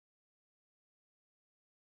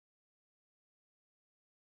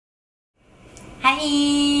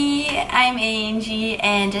Hi, I'm Angie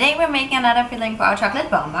and today we're making another filling for our chocolate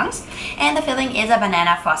bonbons, and the filling is a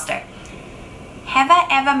banana foster. Have I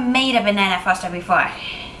ever made a banana foster before?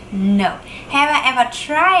 No. Have I ever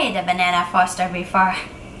tried a banana foster before?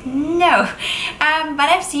 No. But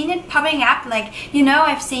I've seen it popping up,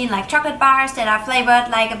 I've seen like chocolate bars that are flavored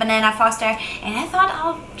like a banana foster, and I thought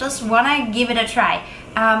I'll just wanna give it a try.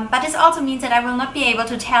 But this also means that I will not be able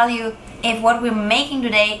to tell you if what we're making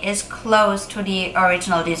today is close to the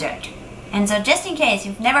original dessert. And so just in case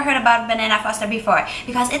you've never heard about banana foster before,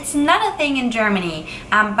 because it's not a thing in Germany,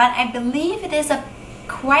 but I believe it is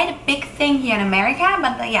quite a big thing here in America,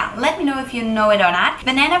 but yeah, let me know if you know it or not.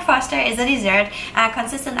 Banana foster is a dessert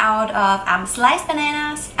consisting out of sliced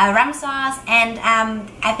bananas, rum sauce, and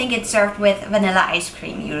I think it's served with vanilla ice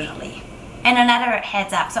cream usually. And another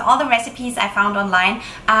heads up, so all the recipes I found online,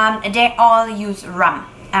 they all use rum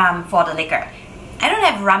for the liquor. I don't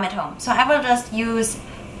have rum at home, so I will just use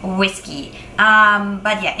whiskey.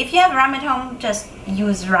 But yeah, if you have rum at home, just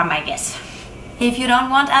use rum, I guess. If you don't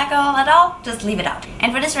want alcohol at all, just leave it out.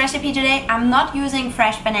 And for this recipe today, I'm not using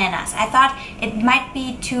fresh bananas. I thought it might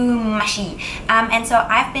be too mushy. And so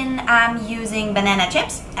I've been using banana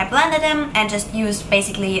chips. I blended them and just used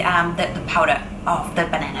basically the powder of the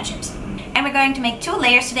banana chips. And we're going to make 2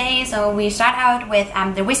 layers today. So we start out with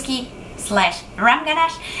the whiskey/rum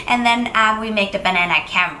ganache, and then we make the banana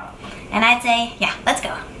caramel. And I'd say, yeah, let's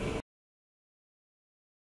go.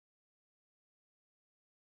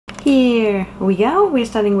 Here we go. We're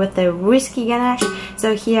starting with the whiskey ganache.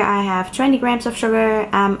 So here I have 20 grams of sugar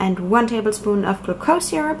and 1 tablespoon of glucose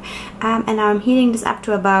syrup, and now I'm heating this up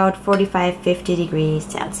to about 45-50 degrees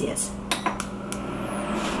Celsius.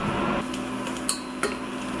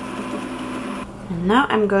 And now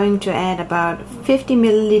I'm going to add about 50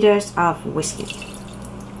 milliliters of whiskey.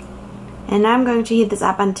 And now I'm going to heat this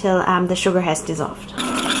up until the sugar has dissolved.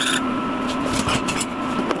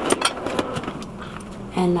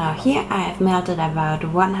 And now here I have melted about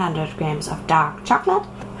 100 grams of dark chocolate.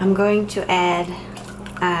 I'm going to add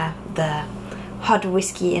the hot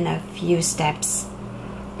whiskey in a few steps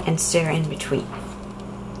and stir in between.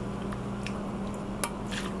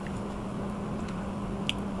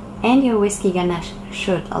 And your whiskey ganache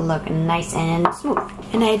should look nice and smooth.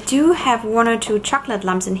 And I do have 1 or 2 chocolate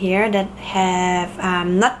lumps in here that have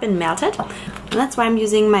not been melted. And that's why I'm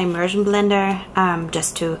using my immersion blender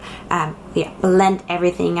just to blend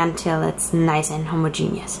everything until it's nice and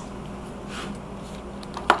homogeneous.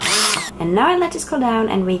 And now I let this cool down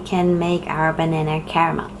and we can make our banana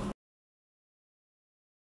caramel.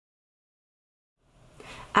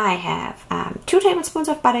 I have 2 tablespoons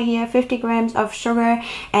of butter here, 50 grams of sugar,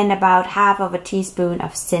 and about half of a teaspoon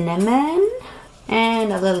of cinnamon,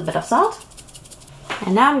 and a little bit of salt.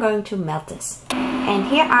 And now I'm going to melt this. And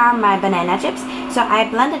here are my banana chips. So I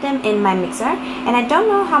blended them in my mixer, and I don't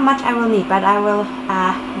know how much I will need, but I will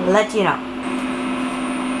let you know.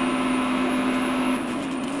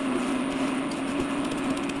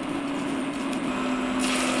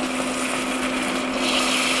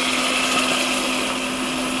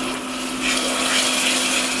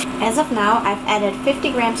 As of now, I've added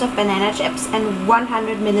 50 grams of banana chips and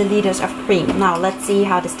 100 milliliters of cream. Now let's see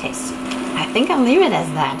how this tastes. I think I'll leave it as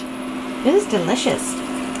that. This is delicious.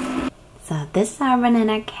 So this is our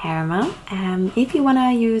banana caramel. If you want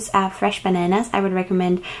to use fresh bananas, I would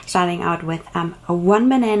recommend starting out with 1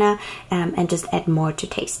 banana and just add more to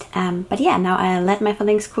taste. But yeah, now I'll let my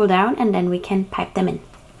fillings cool down and then we can pipe them in.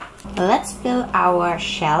 Let's fill our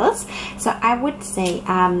shells. So I would say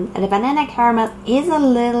the banana caramel is a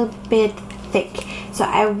little bit thick. So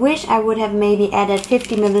I wish I would have maybe added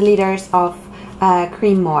 50 milliliters of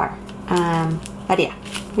cream more. But yeah,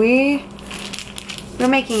 we're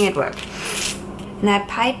making it work. And I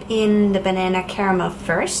pipe in the banana caramel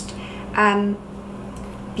first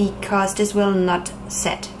because this will not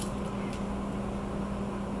set.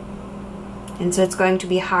 And so it's going to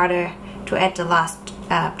be harder to add the last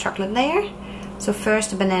chocolate layer. So first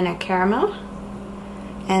the banana caramel,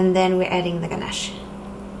 and then we're adding the ganache.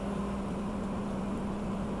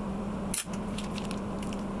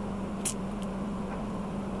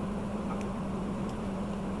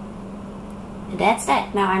 That's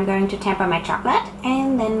that. Now I'm going to temper my chocolate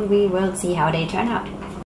and then we will see how they turn out.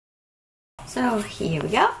 So here we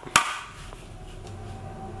go.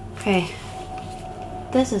 Okay,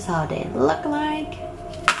 this is how they look like.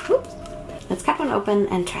 Oops. Let's cut one open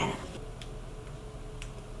and try them.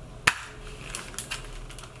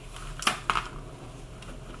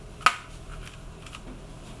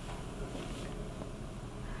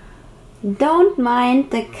 Don't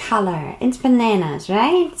mind the color. It's bananas,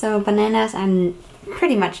 right? So bananas are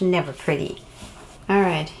pretty much never pretty.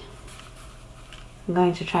 Alright, I'm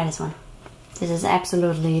going to try this one. This is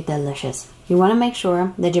absolutely delicious. You want to make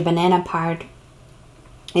sure that your banana part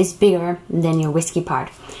is bigger than your whiskey part,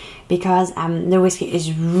 because the whiskey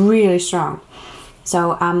is really strong.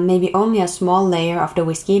 So maybe only a small layer of the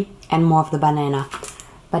whiskey and more of the banana.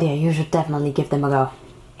 But yeah, you should definitely give them a go.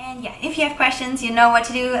 And yeah, if you have questions, you know what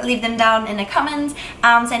to do. Leave them down in the comments.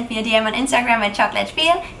 Send me a DM on Instagram at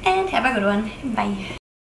 @chocolatespiel, and have a good one. Bye.